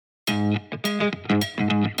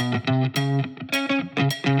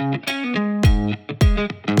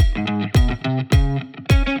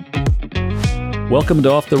Welcome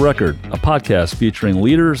to Off the Record, a podcast featuring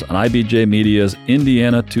leaders on IBJ Media's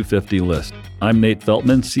Indiana 250 list. I'm Nate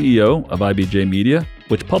Feltman, CEO of IBJ Media,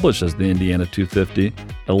 which publishes the Indiana 250,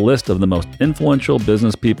 a list of the most influential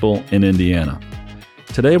business people in Indiana.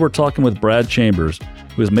 Today we're talking with Brad Chambers,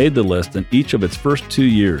 who has made the list in each of its first 2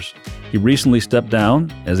 years. He recently stepped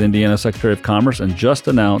down as Indiana Secretary of Commerce and just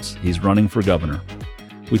announced he's running for governor.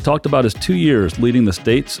 We talked about his 2 years leading the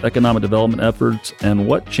state's economic development efforts and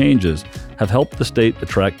what changes have helped the state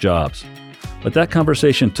attract jobs. But that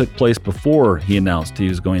conversation took place before he announced he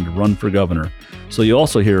was going to run for governor, so you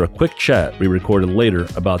also hear a quick chat we recorded later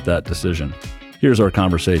about that decision. Here's our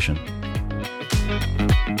conversation.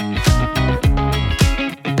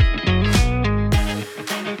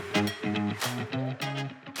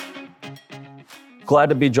 Glad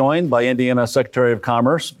to be joined by Indiana Secretary of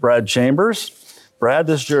Commerce, Brad Chambers. Brad,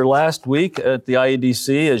 this is your last week at the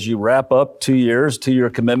IEDC as you wrap up 2 years to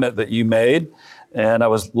your commitment that you made. And I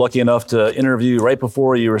was lucky enough to interview you right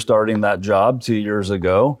before you were starting that job 2 years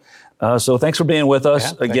ago. So thanks for being with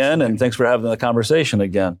us again, and thanks for having the conversation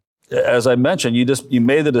again. As I mentioned, you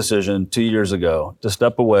made the decision 2 years ago to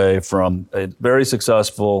step away from a very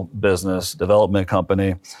successful business development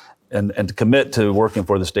company and to commit to working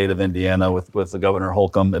for the state of Indiana with the Governor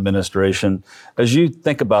Holcomb administration. As you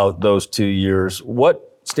think about those 2 years,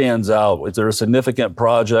 what stands out? Is there a significant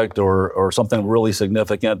project or something really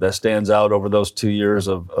significant that stands out over those 2 years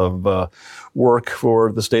of work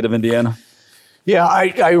for the state of Indiana? Yeah,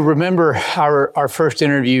 I remember our first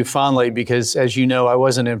interview fondly because, as you know, I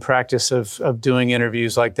wasn't in practice of doing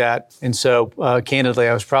interviews like that. And so, candidly,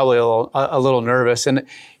 I was probably a little nervous. And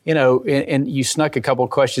and you snuck a couple of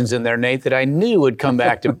questions in there, Nate, that I knew would come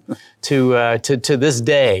back to this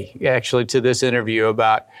day, actually, to this interview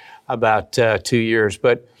about 2 years.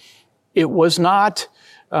 But it was not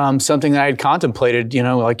something that I had contemplated,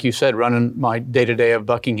 like you said, running my day-to-day of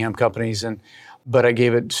Buckingham companies. But I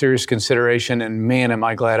gave it serious consideration, and man, am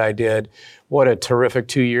I glad I did. What a terrific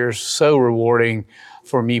 2 years, so rewarding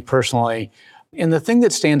for me personally. And the thing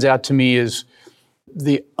that stands out to me is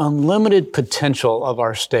the unlimited potential of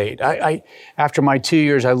our state. I after my 2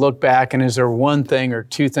 years, I look back, and is there one thing or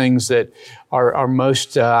two things that are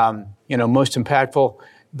most impactful?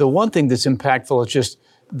 The one thing that's impactful is just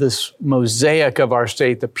this mosaic of our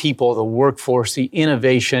state, the people, the workforce, the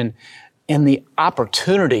innovation, and the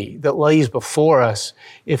opportunity that lays before us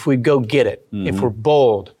if we go get it, if we're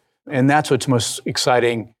bold. And that's what's most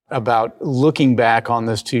exciting about looking back on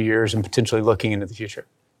those 2 years and potentially looking into the future.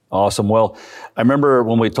 Awesome. Well, I remember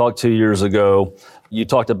when we talked 2 years ago, you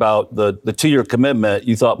talked about the 2 year commitment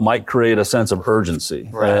you thought might create a sense of urgency.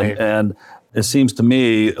 Right. And it seems to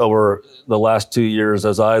me over the last 2 years,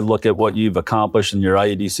 as I look at what you've accomplished and your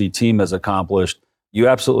IEDC team has accomplished, you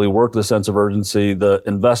absolutely work the sense of urgency. The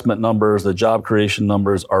investment numbers, the job creation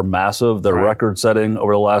numbers are massive. They're record-setting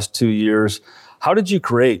over the last 2 years. How did you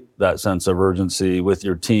create that sense of urgency with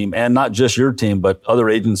your team, and not just your team, but other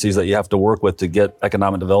agencies that you have to work with to get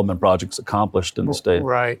economic development projects accomplished in the state?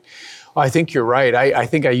 Right. Well, I think you're right. I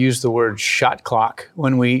think I used the word shot clock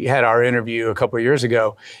when we had our interview a couple of years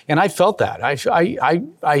ago, and I felt that.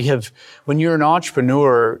 I have, when you're an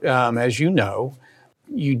entrepreneur, as you know,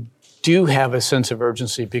 you do have a sense of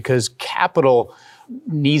urgency because capital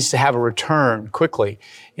needs to have a return quickly.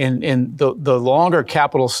 And the longer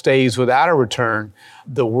capital stays without a return,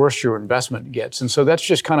 the worse your investment gets. And so that's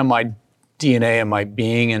just kind of my DNA and my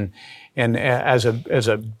being. And as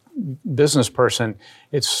a business person,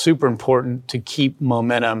 it's super important to keep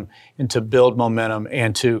momentum and to build momentum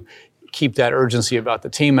and to keep that urgency about the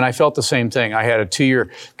team. And I felt the same thing. I had a 2 year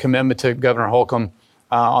commitment to Governor Holcomb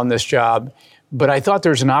on this job. But I thought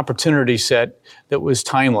there's an opportunity set that was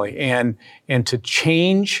timely and to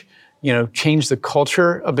change the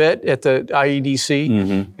culture a bit at the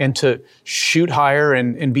IEDC and to shoot higher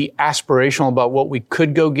and be aspirational about what we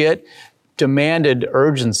could go get demanded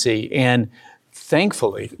urgency. And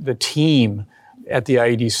thankfully, the team at the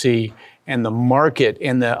IEDC and the market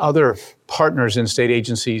and the other partners in state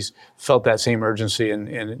agencies felt that same urgency, and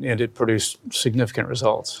it produced significant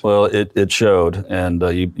results. Well, it showed, and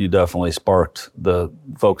you definitely sparked the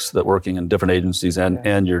folks that working in different agencies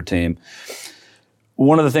and your team.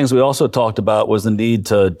 One of the things we also talked about was the need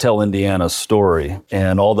to tell Indiana's story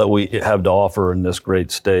and all that we have to offer in this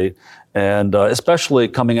great state. And especially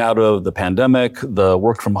coming out of the pandemic, the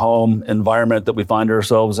work from home environment that we find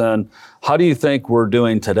ourselves in, how do you think we're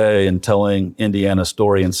doing today in telling Indiana's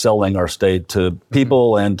story and selling our state to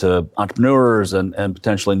people and to entrepreneurs and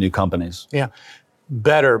potentially new companies? Yeah,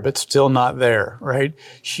 better, but still not there, right?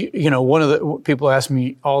 One of the people ask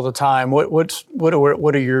me all the time, what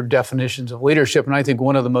are your definitions of leadership? And I think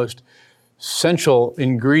one of the most central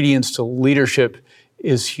ingredients to leadership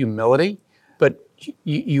is humility, but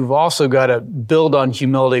you've also got to build on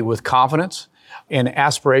humility with confidence and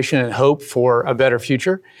aspiration and hope for a better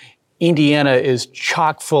future. Indiana is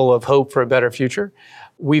chock full of hope for a better future.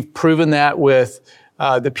 We've proven that with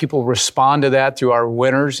the people respond to that through our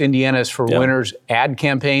Winners, Indiana is for Winners ad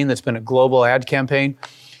campaign that's been a global ad campaign.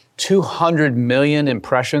 200 million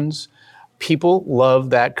impressions. People love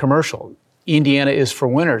that commercial. Indiana is for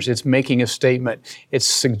winners. It's making a statement. It's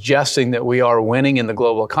suggesting that we are winning in the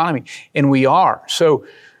global economy, and we are. So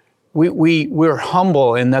we're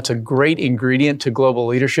humble, and that's a great ingredient to global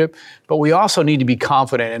leadership, but we also need to be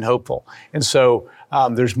confident and hopeful. And so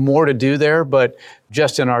there's more to do there, but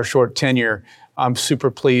just in our short tenure, I'm super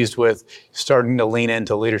pleased with starting to lean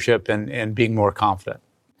into leadership and being more confident.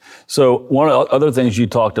 So one of the other things you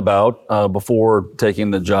talked about before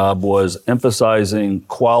taking the job was emphasizing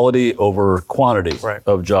quality over quantity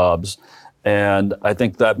of jobs. And I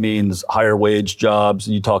think that means higher wage jobs.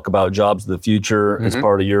 You talk about jobs of the future as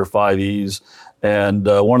part of your 5 E's. And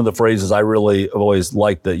one of the phrases I really have always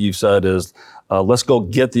liked that you've said is, let's go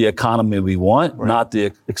get the economy we want, not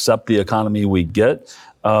accept the economy we get.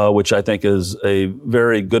 Which I think is a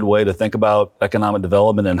very good way to think about economic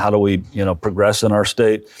development and how do we, progress in our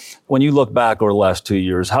state. When you look back over the last 2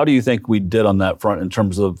 years, how do you think we did on that front in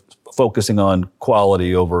terms of focusing on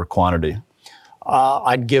quality over quantity?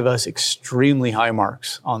 I'd give us extremely high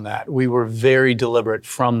marks on that. We were very deliberate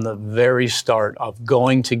from the very start of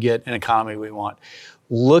going to get an economy we want,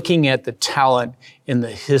 looking at the talent in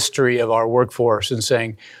the history of our workforce and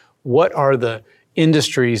saying, what are the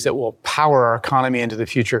industries that will power our economy into the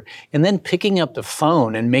future, and then picking up the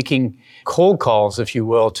phone and making cold calls, if you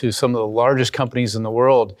will, to some of the largest companies in the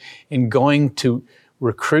world and going to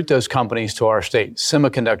recruit those companies to our state.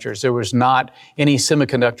 Semiconductors, there was not any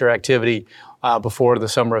semiconductor activity before the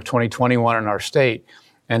summer of 2021 in our state.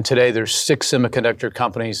 And today there's 6 semiconductor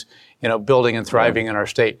companies, building and thriving in our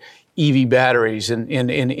state. EV batteries and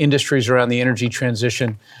industries around the energy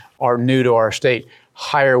transition are new to our state.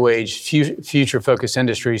 Higher wage, future-focused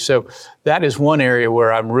industries. So that is one area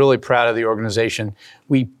where I'm really proud of the organization.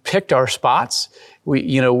 We picked our spots.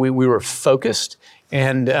 We were focused,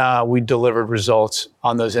 and we delivered results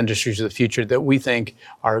on those industries of the future that we think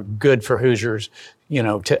are good for Hoosiers,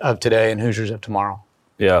 of today and Hoosiers of tomorrow.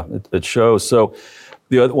 Yeah, it shows. So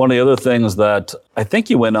one of the other things that I think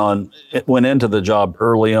you went into the job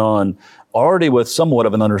early on, already with somewhat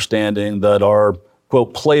of an understanding that our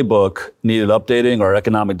quote, playbook needed updating, our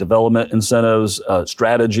economic development incentives,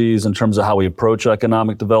 strategies in terms of how we approach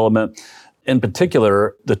economic development. In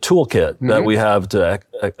particular, the toolkit that we have to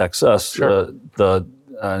access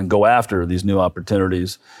and go after these new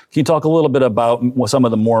opportunities. Can you talk a little bit about some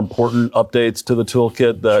of the more important updates to the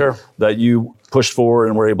toolkit that you pushed for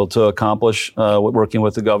and were able to accomplish working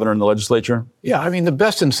with the governor and the legislature? Yeah, I mean, the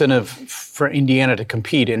best incentive for Indiana to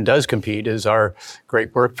compete, and does compete, is our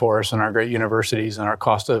great workforce and our great universities and our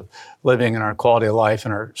cost of living and our quality of life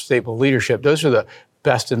and our stable leadership. Those are the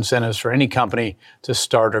best incentives for any company to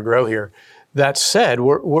start or grow here. That said,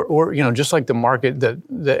 we're just like the market,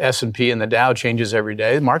 the S&P and the Dow changes every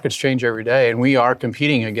day. The markets change every day, and we are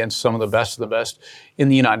competing against some of the best in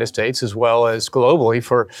the United States as well as globally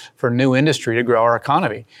for new industry to grow our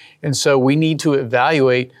economy. And so we need to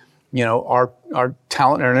evaluate, our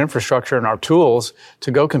talent and our infrastructure and our tools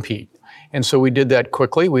to go compete. And so we did that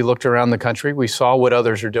quickly. We looked around the country. We saw what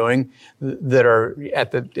others are doing that are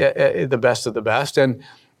at the best of the best, and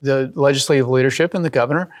the legislative leadership and the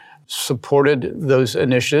governor supported those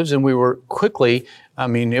initiatives, and we were quickly,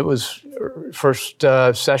 it was first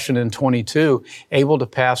session in 22, able to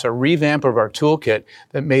pass a revamp of our toolkit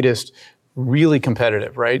that made us really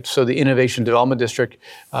competitive, right? So the Innovation Development District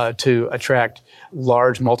to attract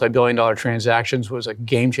large multi-billion-dollar transactions was a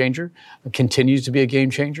game changer. It continues to be a game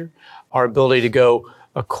changer. Our ability to go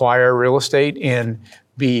acquire real estate and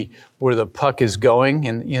be where the puck is going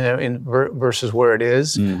and versus where it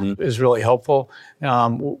is really helpful.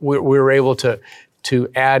 We were able to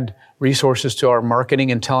add resources to our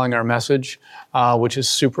marketing and telling our message, which is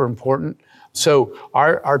super important. So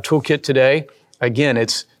our toolkit today, again,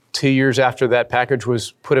 it's 2 years after that package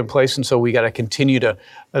was put in place, and so we got to continue to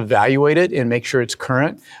evaluate it and make sure it's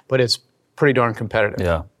current, but it's pretty darn competitive.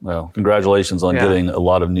 Yeah, well, congratulations on getting a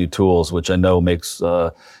lot of new tools, which I know makes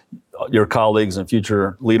your colleagues and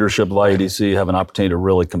future leadership of IEDC have an opportunity to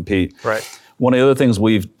really compete. Right. One of the other things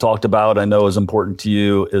we've talked about, I know is important to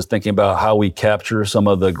you, is thinking about how we capture some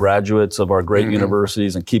of the graduates of our great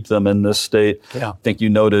universities and keep them in this state. Yeah. I think you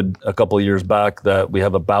noted a couple of years back that we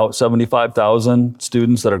have about 75,000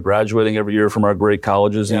 students that are graduating every year from our great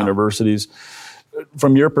colleges and universities.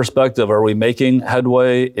 from your perspective, are we making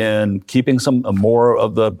headway in keeping some more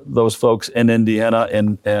of those folks in Indiana,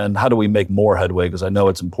 and how do we make more headway? Because I know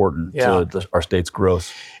it's important to our state's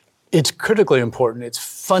growth. It's critically important. It's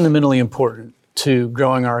fundamentally important to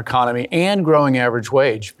growing our economy and growing average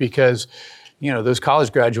wage, because those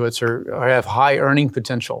college graduates have high earning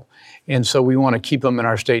potential. And so we want to keep them in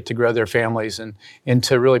our state to grow their families and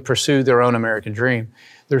to really pursue their own American dream.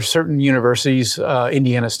 There's certain universities,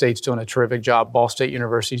 Indiana State's doing a terrific job, Ball State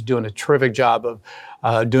University's doing a terrific job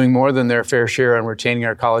of doing more than their fair share on retaining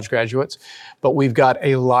our college graduates. But we've got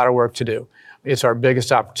a lot of work to do. It's our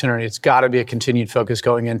biggest opportunity. It's got to be a continued focus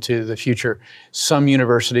going into the future. Some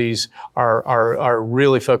universities are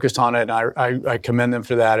really focused on it, and I commend them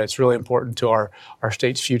for that. It's really important to our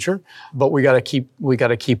state's future. But we got to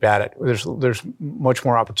keep at it. There's much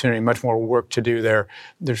more opportunity, much more work to do there.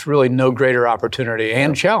 There's really no greater opportunity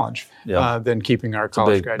and challenge than keeping our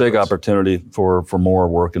college graduates. Big opportunity for more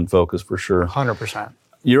work and focus for sure. 100%.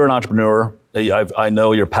 You're an entrepreneur. I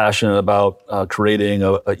know you're passionate about creating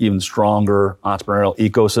an even stronger entrepreneurial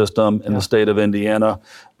ecosystem in the state of Indiana.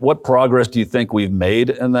 What progress do you think we've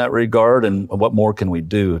made in that regard, and what more can we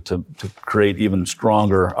do to create even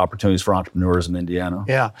stronger opportunities for entrepreneurs in Indiana?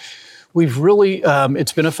 Yeah, we've really,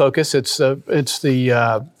 it's been a focus. It's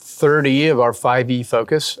the third E of our 5E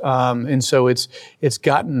focus. And so it's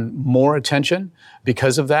gotten more attention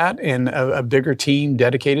because of that, and a bigger team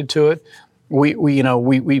dedicated to it.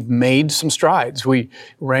 We've made some strides. We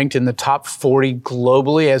ranked in the top 40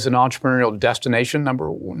 globally as an entrepreneurial destination,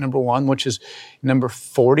 number one, which is number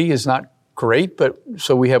 40 is not great, but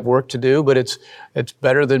so we have work to do, but it's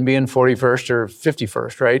better than being 41st or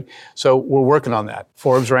 51st, right? So we're working on that.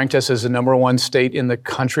 Forbes ranked us as the number one state in the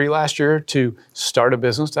country last year to start a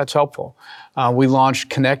business. That's helpful. We launched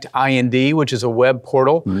Connect IND, which is a web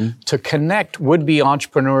portal to connect would-be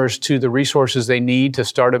entrepreneurs to the resources they need to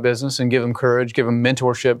start a business and give them courage, give them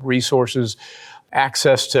mentorship, resources,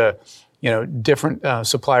 access to different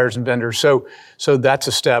suppliers and vendors. So that's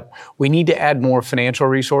a step. We need to add more financial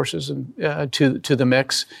resources to the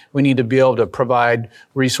mix. We need to be able to provide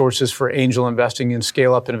resources for angel investing and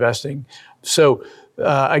scale-up investing. So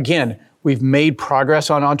again, we've made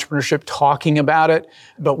progress on entrepreneurship, talking about it,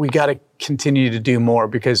 but we got to continue to do more,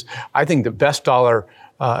 because I think the best dollar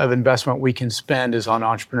of investment we can spend is on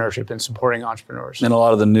entrepreneurship and supporting entrepreneurs. And a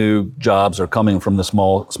lot of the new jobs are coming from the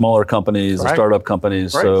smaller companies, the startup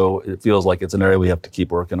companies. Right. So it feels like it's an area we have to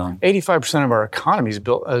keep working on. 85% of our economy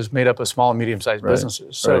is made up of small and medium-sized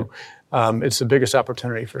businesses. So it's the biggest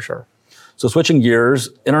opportunity for sure. So switching gears,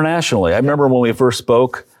 internationally, I remember when we first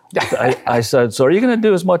spoke, I said, so are you going to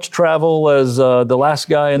do as much travel as the last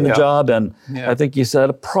guy in the job? And I think you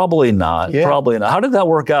said, probably not, probably not. How did that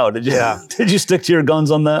work out? Did you stick to your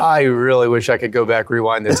guns on that? I really wish I could go back,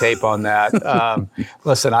 rewind the tape on that.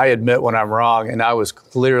 Listen, I admit when I'm wrong, and I was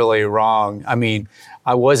clearly wrong. I mean,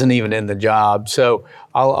 I wasn't even in the job. So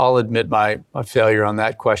I'll admit my failure on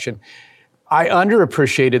that question. I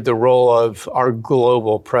underappreciated the role of our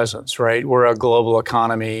global presence, right? We're a global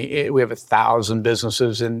economy. We have 1,000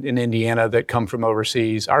 businesses in Indiana that come from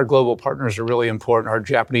overseas. Our global partners are really important. Our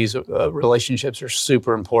Japanese relationships are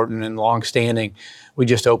super important and longstanding. We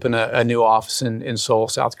just opened a new office in Seoul,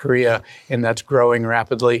 South Korea, and that's growing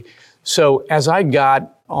rapidly. So as I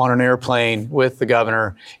got on an airplane with the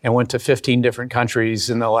governor and went to 15 different countries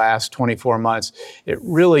in the last 24 months, it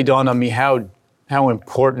really dawned on me how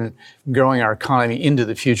important growing our economy into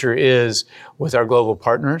the future is with our global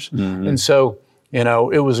partners. Mm-hmm. And so,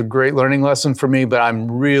 it was a great learning lesson for me, but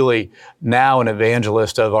I'm really now an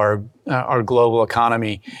evangelist of our global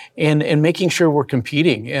economy and making sure we're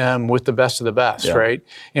competing with the best of the best, right?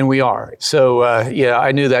 And we are. So,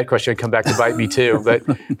 I knew that question would come back to bite me too, but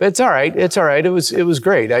it's all right. It's all right. It was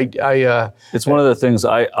great. It's one of the things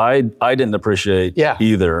I didn't appreciate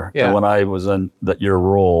either when I was in your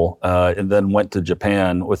role, and then went to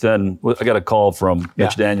Japan. I got a call from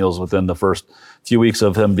Mitch Daniels within the first few weeks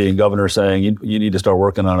of him being governor saying, you need to start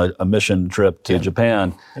working on a mission trip to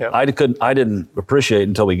Japan. Yep. I didn't appreciate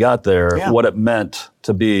until we got there what it meant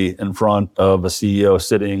to be in front of a CEO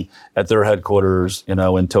sitting at their headquarters,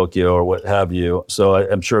 in Tokyo or what have you. So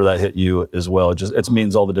I'm sure that hit you as well. It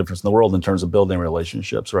means all the difference in the world in terms of building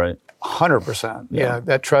relationships, right? 100%. Yeah,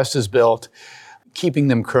 that trust is built. Keeping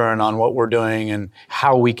them current on what we're doing and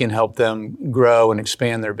how we can help them grow and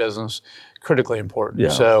expand their business, critically important. Yeah.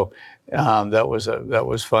 So that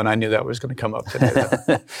was fun. I knew that was going to come up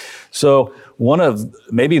today. So one of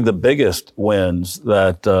maybe the biggest wins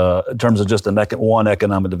that in terms of just one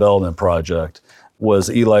economic development project was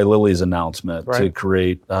Eli Lilly's announcement to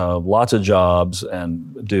create lots of jobs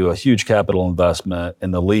and do a huge capital investment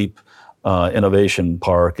in the LEAP innovation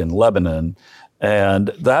park in Lebanon. And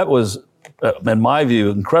that was, in my view,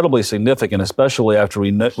 incredibly significant, especially after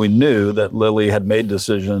we knew that Lilly had made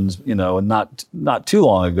decisions, not too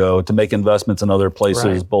long ago to make investments in other places,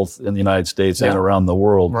 Right. both in the United States and around the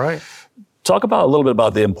world. Right. Talk a little bit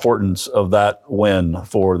about the importance of that win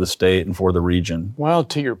for the state and for the region. Well,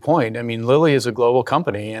 to your point, I mean, Lilly is a global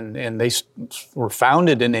company, and they were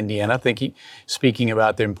founded in Indiana. Speaking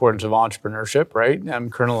about the importance of entrepreneurship, right?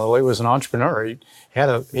 Colonel Lilly was an entrepreneur. He had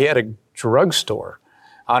a drugstore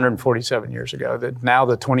 147 years ago, that now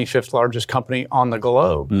the 25th largest company on the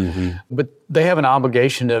globe. Mm-hmm. But they have an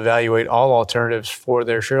obligation to evaluate all alternatives for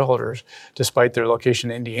their shareholders, despite their location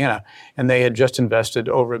in Indiana. And they had just invested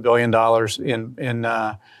over $1 billion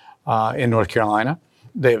in North Carolina.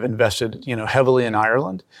 They've invested, heavily in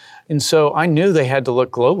Ireland. And so I knew they had to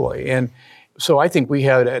look globally. And so I think we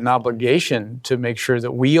had an obligation to make sure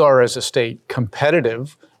that we are, as a state,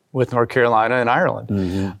 competitive with North Carolina and Ireland.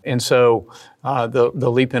 Mm-hmm. And so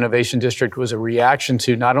the LEAP Innovation District was a reaction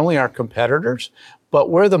to not only our competitors, but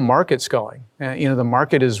where the market's going. The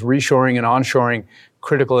market is reshoring and onshoring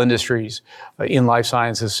critical industries in life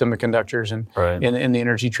sciences, semiconductors, and right. in the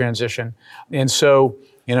energy transition. And so,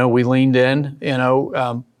 we leaned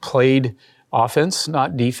in, played offense,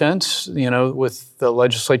 not defense, with the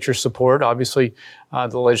legislature's support, obviously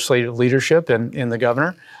the legislative leadership and the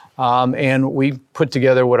governor. And we put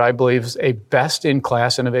together what I believe is a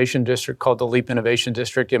best-in-class innovation district called the LEAP Innovation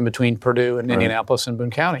District in between Purdue and Indianapolis and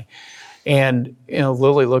Boone County. And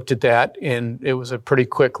Lilly looked at that, and it was a pretty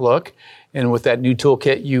quick look. And with that new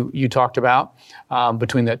toolkit you talked about,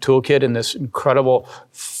 between that toolkit and this incredible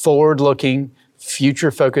forward-looking,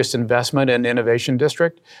 future-focused investment and innovation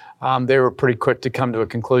district, they were pretty quick to come to a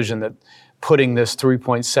conclusion that putting this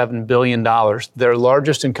 $3.7 billion, their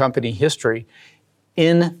largest in company history,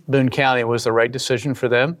 in Boone County was the right decision for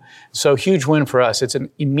them. So huge win for us. It's an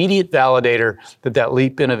immediate validator that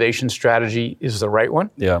LEAP innovation strategy is the right one,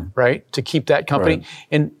 right? To keep that company. Right.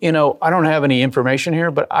 And, I don't have any information here,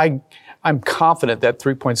 but I'm confident that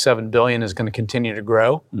 $3.7 billion is going to continue to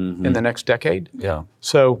grow in the next decade. Yeah.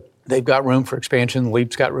 So they've got room for expansion.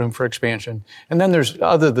 LEAP's got room for expansion. And then there's,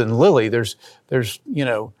 other than Lilly, there's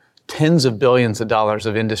tens of billions of dollars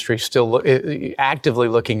of industry still actively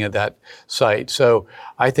looking at that site. So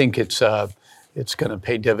I think it's going to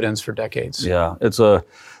pay dividends for decades. Yeah, it's a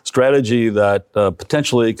strategy that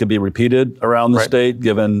potentially could be repeated around the state,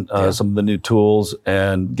 given some of the new tools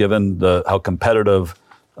and given how competitive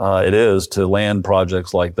it is to land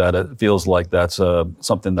projects like that. It feels like that's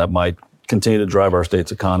something that might continue to drive our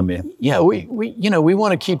state's economy. Yeah, we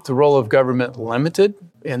want to keep the role of government limited.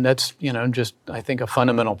 And that's, just, I think, a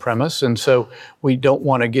fundamental premise. And so we don't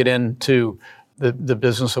want to get into the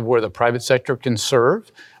business of where the private sector can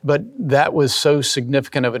serve. But that was so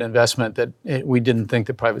significant of an investment that we didn't think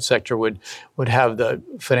the private sector would have the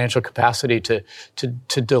financial capacity to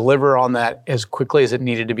deliver on that as quickly as it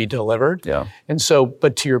needed to be delivered. Yeah. And so,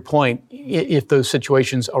 but to your point, if those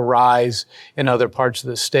situations arise in other parts of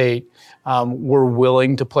the state, we're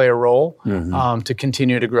willing to play a role to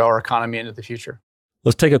continue to grow our economy into the future.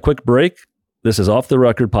 Let's take a quick break. This is Off the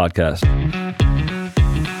Record Podcast.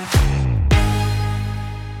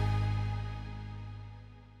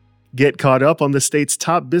 Get caught up on the state's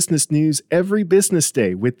top business news every business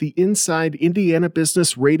day with the Inside Indiana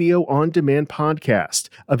Business Radio On Demand podcast.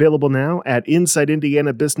 Available now at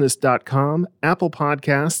InsideIndianaBusiness.com, Apple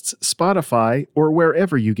Podcasts, Spotify, or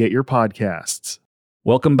wherever you get your podcasts.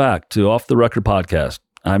 Welcome back to Off the Record Podcast.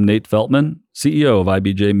 I'm Nate Feltman, CEO of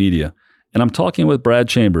IBJ Media. And I'm talking with Brad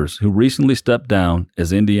Chambers, who recently stepped down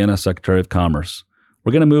as Indiana Secretary of Commerce.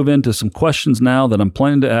 We're going to move into some questions now that I'm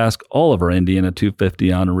planning to ask all of our Indiana 250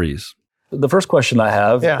 honorees. The first question I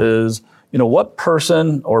have is, what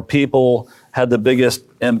person or people had the biggest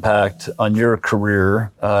impact on your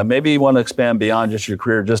career? Maybe you want to expand beyond just your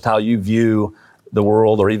career, just how you view the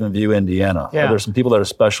world or even view Indiana. Yeah. Are there some people that are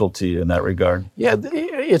special to you in that regard? Yeah,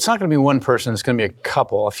 it's not going to be one person. It's going to be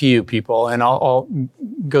a few people, and I'll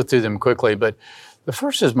go through them quickly. But the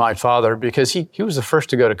first is my father, because he was the first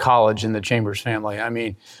to go to college in the Chambers family. I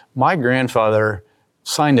mean, my grandfather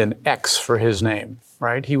signed an X for his name,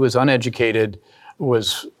 right? He was uneducated,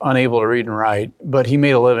 was unable to read and write, but he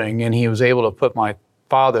made a living, and he was able to put my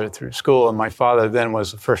father through school, and my father then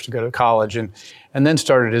was the first to go to college and then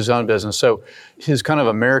started his own business. So his kind of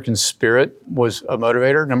American spirit was a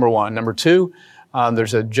motivator, number one. Number two,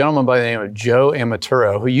 there's a gentleman by the name of Joe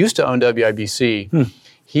Amaturo who used to own WIBC.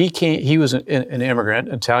 He was an immigrant,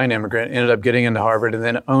 Italian immigrant, ended up getting into Harvard and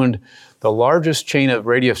then owned the largest chain of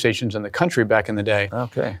radio stations in the country back in the day.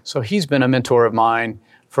 Okay. So he's been a mentor of mine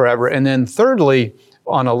forever. And then thirdly,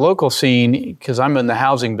 On a local scene, because I'm in the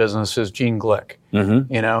housing business, is Gene Glick.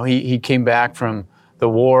 He came back from the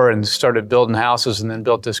war and started building houses and then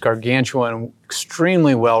built this gargantuan,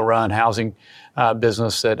 extremely well-run housing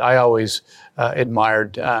business that I always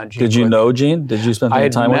admired. Gene Did you know Gene? Did you spend any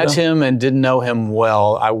time with him? I met him and didn't know him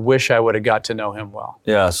well. I wish I would have got to know him well.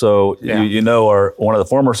 Yeah, so you know one of the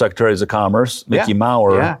former secretaries of commerce, Mickey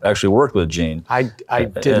Maurer, actually worked with Gene. I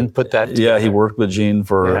didn't put that together. Yeah, he worked with Gene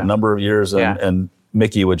for a number of years, and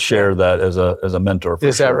Mickey would share that as a mentor. For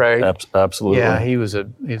Is that right? Absolutely. Yeah, he's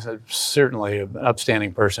certainly an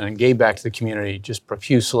upstanding person and gave back to the community just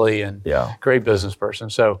profusely, and great business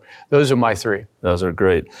person. So those are my three. Those are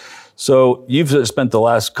great. So you've spent the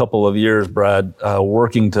last couple of years, Brad,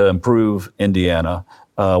 working to improve Indiana,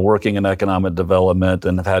 working in economic development,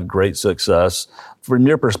 and have had great success. From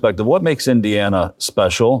your perspective, what makes Indiana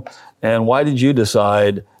special, and why did you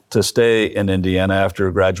decide to stay in Indiana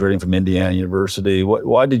after graduating from Indiana University?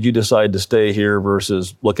 Why did you decide to stay here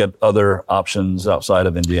versus look at other options outside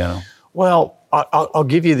of Indiana? Well, I'll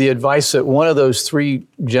give you the advice that one of those three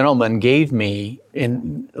gentlemen gave me.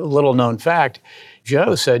 In a little known fact,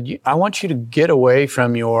 Joe said, I want you to get away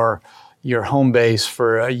from your home base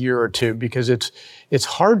for a year or two, because it's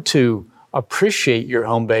hard to appreciate your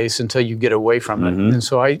home base until you get away from it. And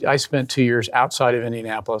so I spent 2 years outside of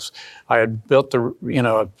Indianapolis. I had built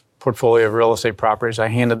a portfolio of real estate properties. I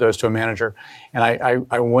handed those to a manager, and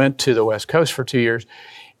I went to the West Coast for 2 years.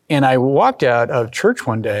 And I walked out of church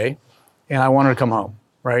one day, and I wanted to come home,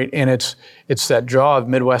 right? And it's that draw of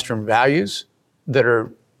Midwestern values that are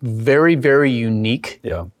very, very unique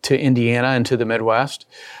to Indiana and to the Midwest.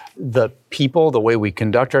 The people, the way we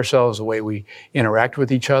conduct ourselves, the way we interact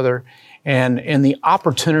with each other, and the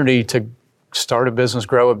opportunity to start a business,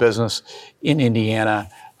 grow a business in Indiana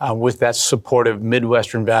with that supportive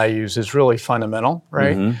Midwestern values is really fundamental,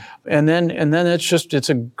 right? And then it's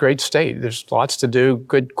a great state. There's lots to do,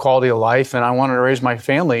 good quality of life, and I wanted to raise my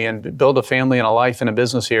family and build a family and a life and a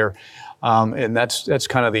business here. And that's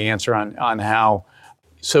kind of the answer on how.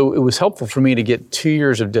 So it was helpful for me to get 2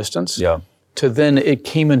 years of distance. To then it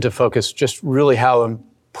came into focus just really how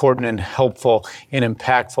important and helpful and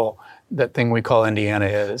impactful that thing we call Indiana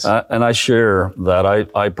is. And I share that.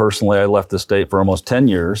 I personally left the state for almost 10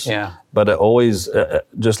 years. But it always,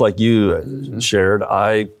 just like you shared,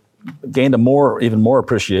 I gained even more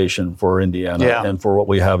appreciation for Indiana and for what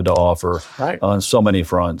we have to offer on so many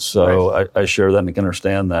fronts. So I share that and can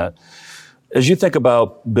understand that. As you think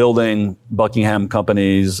about building Buckingham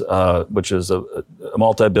Companies, which is a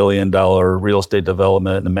multi-billion-dollar real estate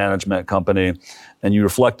development and management company, and you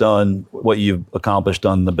reflect on what you've accomplished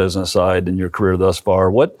on the business side in your career thus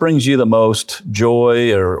far, what brings you the most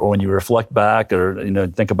joy, or when you reflect back, or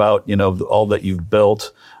think about all that you've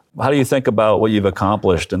built? How do you think about what you've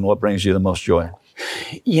accomplished, and what brings you the most joy?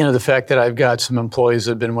 The fact that I've got some employees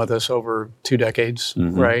that have been with us over 2 decades,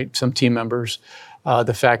 right? Some team members.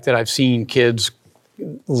 The fact that I've seen kids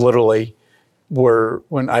literally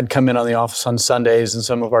when I'd come in on the office on Sundays and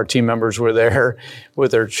some of our team members were there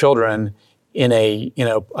with their children in a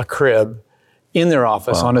crib in their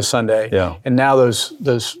office on a Sunday. And now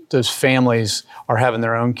those families are having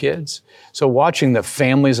their own kids. So watching the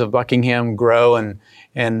families of Buckingham grow and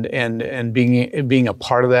being a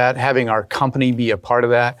part of that, having our company be a part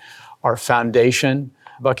of that, our foundation,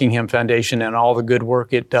 Buckingham Foundation, and all the good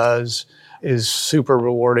work it does is super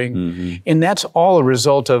rewarding. And that's all a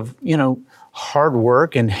result of, hard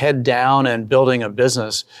work and head down and building a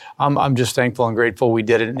business. I'm just thankful and grateful we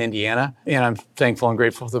did it in Indiana. And I'm thankful and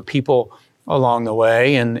grateful for the people along the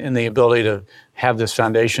way and the ability to have this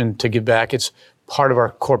foundation to give back. It's part of our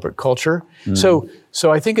corporate culture. So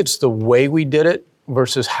I think it's the way we did it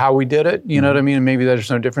versus how we did it. You know what I mean? And maybe there's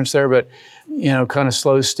no difference there, but, kind of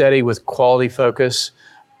slow, steady with quality focus,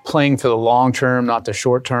 playing for the long term, not the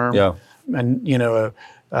short term. And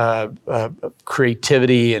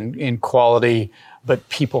creativity and quality, but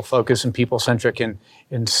people focus and people centric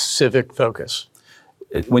and civic focus.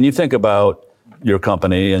 When you think about your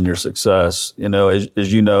company and your success,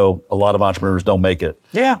 as you know, a lot of entrepreneurs don't make it.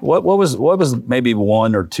 What was maybe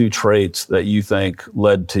one or two traits that you think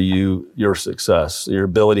led to your success, your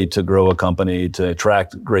ability to grow a company, to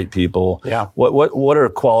attract great people? What are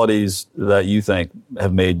qualities that you think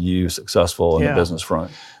have made you successful in the business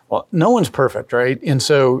front? Well, no one's perfect, right? And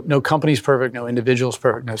so no company's perfect, no individual's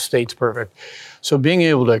perfect, no state's perfect. So being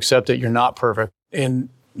able to accept that you're not perfect and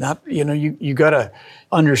not, you got to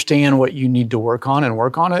understand what you need to work on and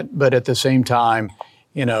work on it. But at the same time,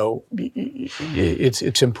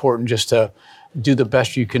 it's important just to do the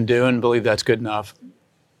best you can do and believe that's good enough.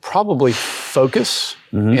 probably focus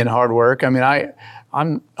and hard work. I mean,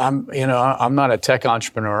 I'm not a tech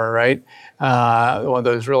entrepreneur, right? One of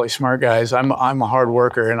those really smart guys. I'm a hard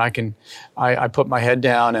worker, and I put my head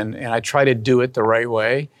down and I try to do it the right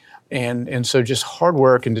way. And so just hard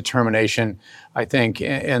work and determination, I think,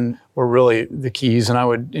 and were really the keys. And I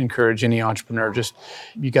would encourage any entrepreneur,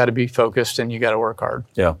 you got to be focused and you got to work hard.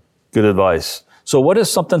 Yeah, good advice. So what is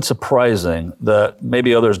something surprising that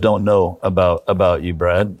maybe others don't know about you,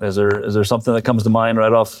 Brad? Is there something that comes to mind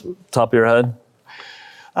right off the top of your head?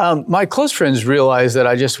 My close friends realized that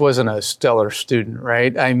I just wasn't a stellar student,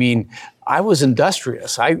 right? I mean, I was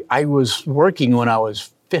industrious. I was working when I was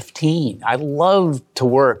 15. I loved to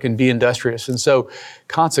work and be industrious. And so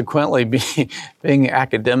consequently, being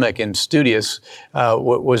academic and studious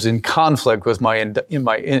was in conflict with my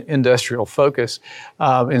industrial focus.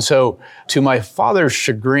 And so to my father's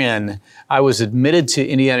chagrin, I was admitted to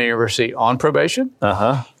Indiana University on probation.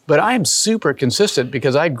 But I am super consistent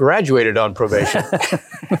because I graduated on probation.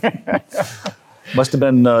 Must have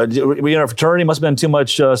been, were you in a fraternity? Must have been too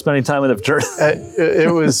much spending time in the fraternity.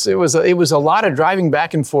 It was a lot of driving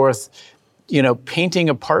back and forth, painting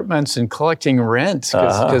apartments and collecting rent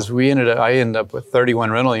because I ended up with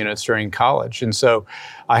 31 rental units during college. And so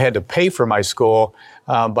I had to pay for my school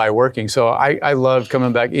by working. So I loved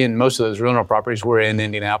coming back in. Most of those rental properties were in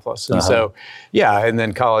Indianapolis. And so, and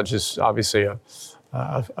then college is obviously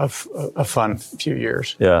a fun few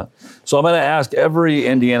years. Yeah. So I'm going to ask every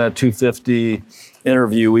Indiana 250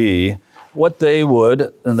 interviewee what they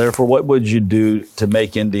would, and therefore what would you do to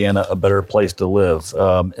make Indiana a better place to live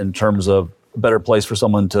in terms of a better place for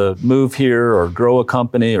someone to move here or grow a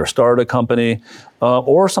company or start a company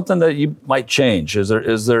or something that you might change? Is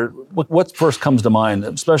there what first comes to mind,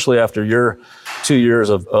 especially after your 2 years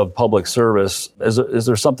of public service? Is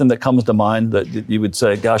there something that comes to mind that you would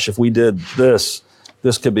say, gosh, if we did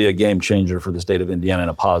this could be a game changer for the state of Indiana in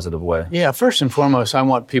a positive way? Yeah, first and foremost, I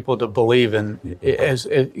want people to believe in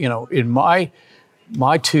my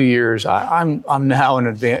 2 years, I'm now an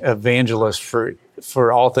evangelist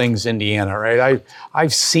for all things Indiana, right?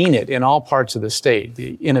 I've seen it in all parts of the state,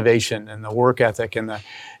 the innovation and the work ethic and the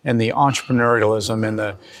entrepreneurialism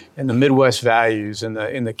and the Midwest values and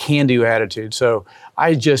the can-do attitude. So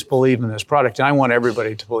I just believe in this product, and I want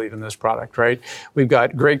everybody to believe in this product, right? We've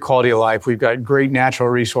got great quality of life. We've got great natural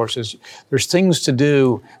resources. There's things to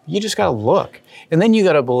do. You just got to look, and then you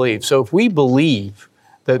got to believe. So if we believe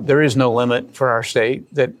that there is no limit for our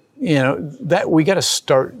state, that we got to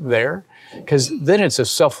start there, because then it's a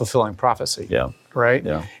self-fulfilling prophecy. Yeah. Right.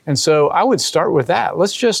 Yeah. And so I would start with that.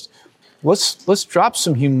 Let's drop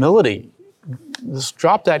some humility. Let's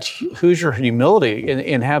drop that Hoosier humility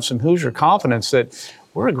and have some Hoosier confidence that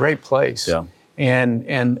we're a great place. Yeah.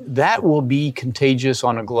 And that will be contagious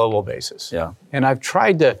on a global basis. Yeah. And I've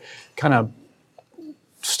tried to kind of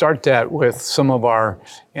start that with some of our,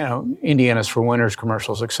 Indiana's for Winners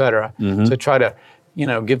commercials, et cetera, to try to,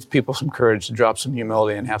 give people some courage to drop some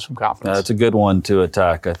humility and have some confidence. That's a good one to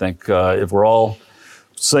attack. I think if we're all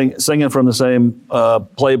singing from the same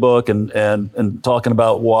playbook and talking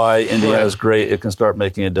about why Indiana is great, it can start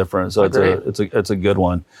making a difference. So it's a good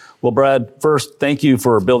one. Well, Brad, first, thank you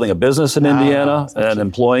for building a business in Indiana and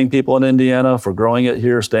employing people in Indiana, for growing it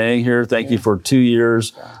here, staying here. Thank you for 2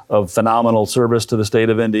 years of phenomenal service to the state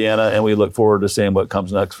of Indiana, and we look forward to seeing what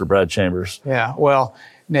comes next for Brad Chambers. Yeah, well,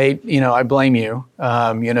 Nate, I blame you.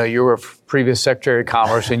 You were previous Secretary of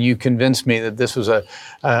Commerce, and you convinced me that this was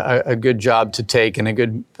a good job to take and a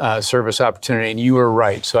good service opportunity, and you were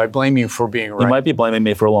right. So I blame you for being right. You might be blaming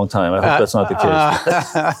me for a long time. I hope that's not the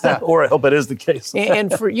case. Or I hope it is the case.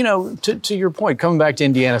 And for, to your point, coming back to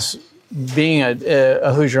Indiana, being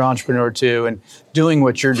a Hoosier entrepreneur too, and doing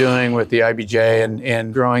what you're doing with the IBJ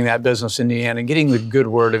and growing that business in Indiana and getting the good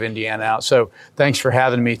word of Indiana out. So thanks for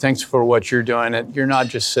having me. Thanks for what you're doing. You're not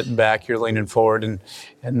just sitting back, you're leaning forward, and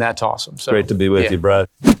that's awesome. So great to be with you, Brad.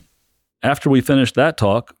 After we finished that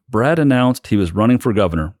talk, Brad announced he was running for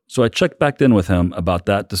governor. So I checked back in with him about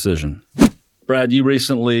that decision. Brad, you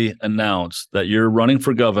recently announced that you're running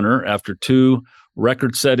for governor after 2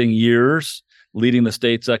 record-setting years leading the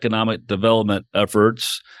state's economic development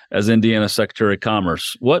efforts as Indiana Secretary of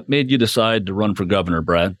Commerce. What made you decide to run for governor,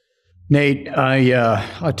 Brad? Nate,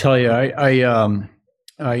 I'll tell you,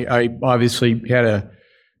 I obviously had a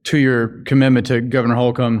 2-year commitment to Governor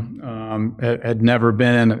Holcomb. Had never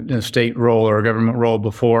been in a state role or a government role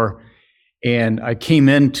before, and I came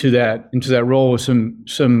into that role with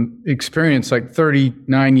some experience, like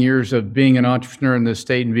 39 years of being an entrepreneur in the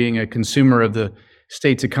state and being a consumer of the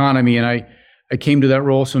state's economy, and I came to that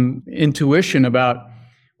role some intuition about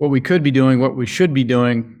what we could be doing, what we should be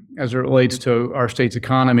doing, as it relates to our state's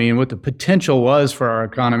economy and what the potential was for our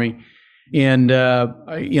economy. And,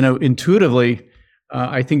 intuitively,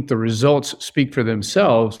 I think the results speak for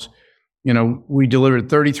themselves. We delivered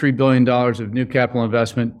 $33 billion of new capital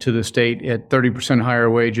investment to the state at 30% higher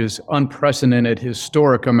wages, unprecedented,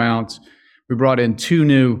 historic amounts. We brought in two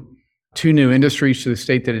new industries to the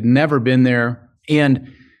state that had never been there,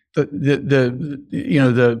 and the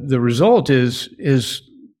result is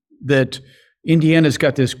that Indiana's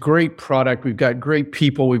got this great product. We've got great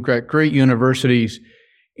people. We've got great universities,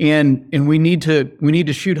 and we need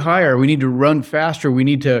to shoot higher. We need to run faster. We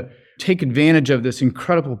need to take advantage of this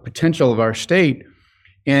incredible potential of our state.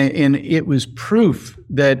 And it was proof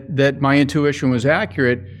that my intuition was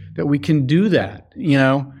accurate, that we can do that,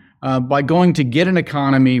 by going to get an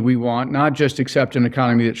economy we want, not just accept an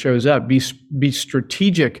economy that shows up, be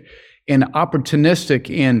strategic and opportunistic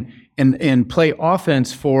and play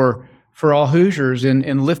offense for all Hoosiers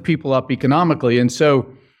and lift people up economically. And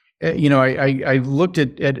so, I looked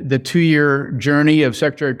at the 2-year journey of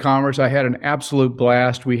Secretary of Commerce. I had an absolute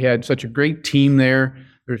blast. We had such a great team there.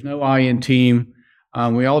 There's no I in team.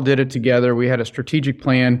 We all did it together. We had a strategic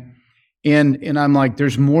plan. And I'm like,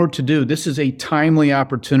 there's more to do. This is a timely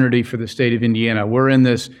opportunity for the state of Indiana. We're in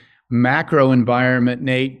this macro environment,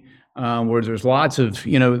 Nate, where there's lots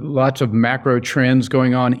of macro trends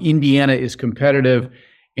going on. Indiana is competitive.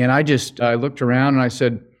 And I looked around and I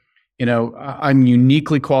said, I'm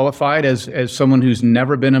uniquely qualified as someone who's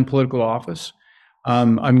never been in political office.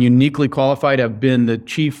 I'm uniquely qualified. I've been the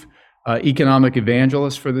chief economic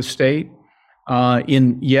evangelist for the state.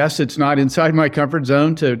 Yes, it's not inside my comfort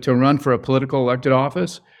zone to run for a political elected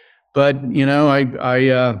office, but I've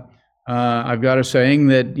got a saying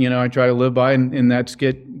that I try to live by, and that's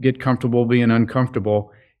get comfortable being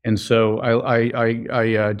uncomfortable. And so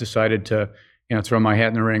I decided to throw my hat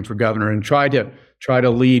in the ring for governor and try to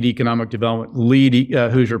lead economic development, lead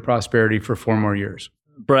Hoosier prosperity for 4 more years.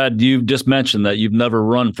 Brad, you just mentioned that you've never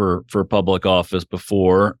run for public office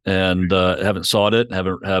before and haven't sought it,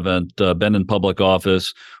 haven't been in public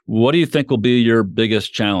office. What do you think will be your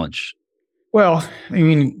biggest challenge? Well, I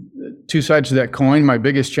mean, 2 sides to that coin. My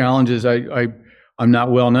biggest challenge is I'm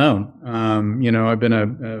not well known. I've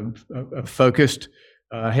been a focused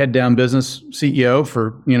head down business CEO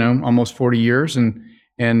for almost 40 years and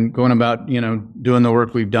going about doing the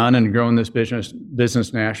work we've done and growing this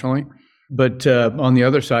business nationally. But on the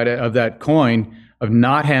other side of that coin of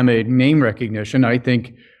not having name recognition, I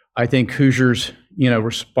think Hoosiers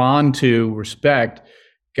respect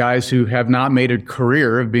guys who have not made a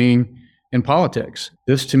career of being in politics.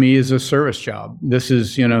 This to me is a service job. This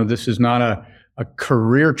is not a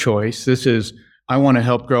career choice. This is, I want to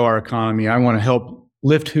help grow our economy. I want to help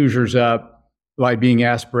lift Hoosiers up by being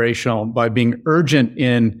aspirational, by being urgent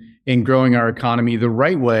in growing our economy the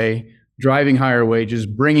right way, driving higher wages,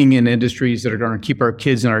 bringing in industries that are going to keep our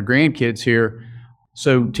kids and our grandkids here.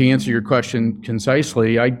 So to answer your question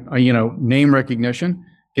concisely, I name recognition,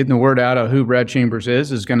 getting the word out of who Brad Chambers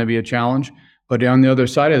is going to be a challenge. But on the other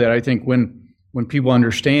side of that, I think when people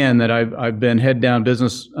understand that I've been head down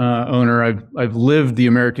business owner, I've lived the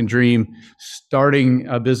American dream, starting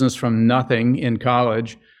a business from nothing in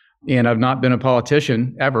college, and I've not been a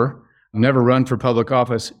politician ever. I've never run for public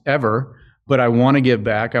office ever. But I want to give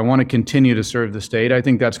back. I want to continue to serve the state. I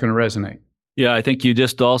think that's going to resonate. Yeah, I think you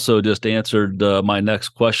just answered my next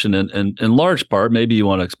question in large part. Maybe you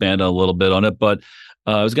want to expand on a little bit on it, but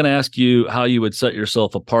I was going to ask you how you would set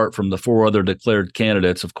yourself apart from the 4 other declared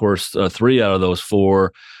candidates. Of course, 3 out of those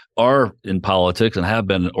 4 are in politics and have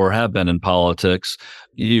been in politics.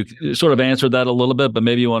 You sort of answered that a little bit, but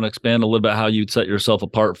maybe you want to expand a little bit how you'd set yourself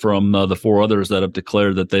apart from the 4 others that have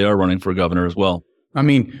declared that they are running for governor as well. I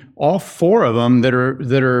mean, all 4 of them that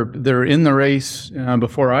are in the race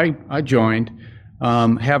before I joined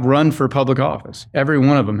have run for public office. Every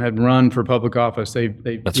one of them had run for public office.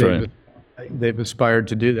 They've aspired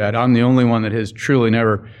to do that. I'm the only one that has truly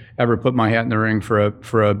never ever put my hat in the ring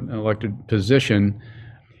for an elected position.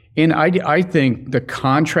 And I think the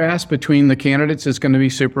contrast between the candidates is going to be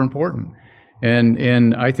super important.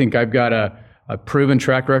 And I think I've got a proven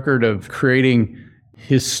track record of creating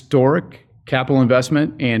historic capital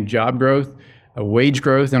investment and job growth, wage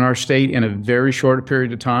growth in our state in a very short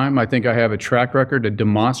period of time. I think I have a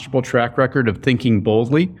demonstrable track record of thinking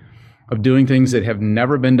boldly, of doing things that have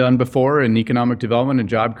never been done before in economic development and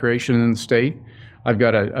job creation in the state. I've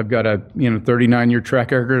got a 39-year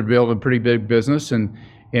track record of building a pretty big business and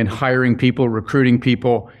hiring people, recruiting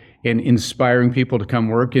people, and inspiring people to come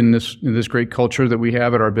work in this great culture that we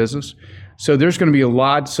have at our business. So there's going to be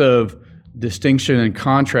lots of distinction and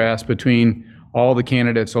contrast between all the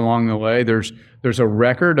candidates along the way. There's a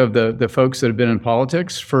record of the folks that have been in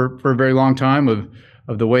politics for a very long time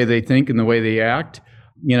of the way they think and the way they act.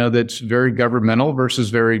 That's very governmental versus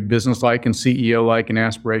very business-like and CEO-like and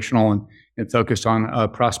aspirational and focused on a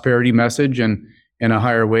prosperity message and a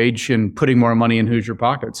higher wage and putting more money in Hoosier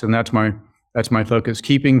pockets. And that's my focus,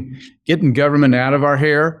 getting government out of our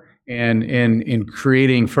hair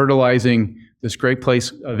and fertilizing this great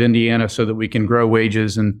place of Indiana so that we can grow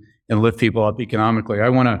wages and lift people up economically. I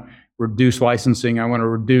want to reduce licensing. I want to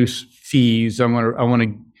reduce fees. I want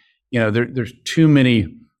to, there's too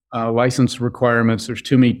many license requirements. There's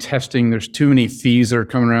too many testing. There's too many fees that are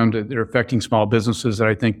coming around that are affecting small businesses that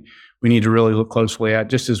I think we need to really look closely at,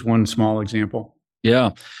 just as one small example.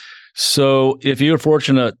 Yeah. So if you're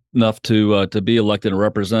fortunate enough to be elected and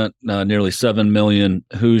represent nearly 7 million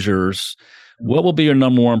Hoosiers, what will be your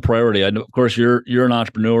number one priority? I know, of course, you're an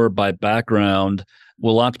entrepreneur by background.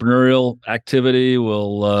 Will entrepreneurial activity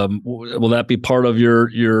will that be part of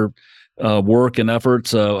your work and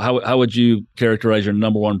efforts? How would you characterize your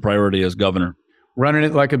number one priority as governor? Running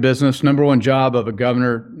it like a business. Number one job of a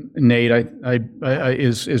governor, Nate,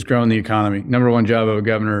 is growing the economy. Number one job of a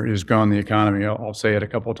governor is growing the economy. I'll say it a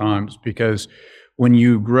couple of times, because when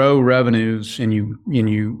you grow revenues and you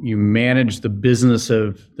manage the business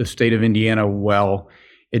of the state of Indiana well,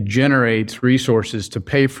 it generates resources to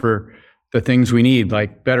pay for the things we need,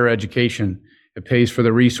 like better education. It pays for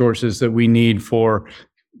the resources that we need for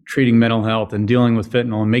treating mental health and dealing with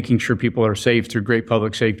fentanyl and making sure people are safe through great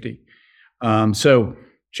public safety. So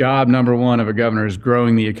job number one of a governor is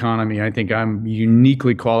growing the economy. I think I'm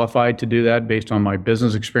uniquely qualified to do that based on my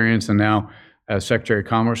business experience and now as Secretary of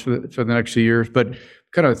Commerce for the next few years. But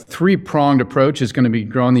kind of three-pronged approach is going to be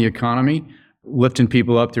growing the economy, lifting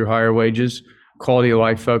people up through higher wages, quality of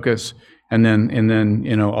life focus, and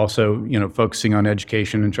then also focusing on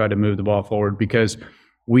education and try to move the ball forward, because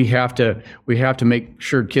we have to make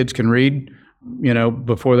sure kids can read,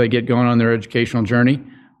 before they get going on their educational journey.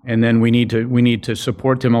 And then we need to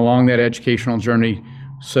support them along that educational journey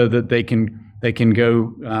so that they can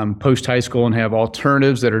go post high school and have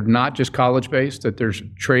alternatives that are not just college based. That there's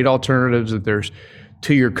trade alternatives. That there's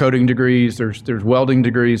 2-year coding degrees. There's welding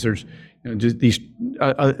degrees. There's just these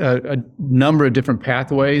a number of different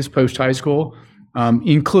pathways post high school,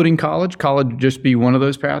 including college. College would just be one of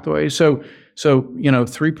those pathways. So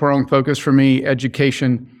three-pronged focus for me: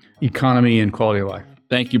 education, economy, and quality of life.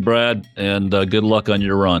 Thank you, Brad, and good luck on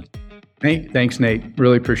your run. Hey, thanks, Nate.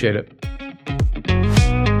 Really appreciate it.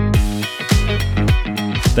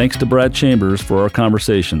 Thanks to Brad Chambers for our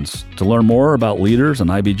conversations. To learn more about leaders on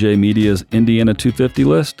IBJ Media's Indiana 250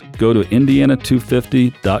 list, go to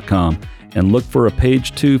indiana250.com and look for a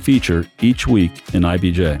Page 2 feature each week in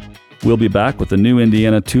IBJ. We'll be back with a new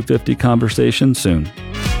Indiana 250 conversation soon.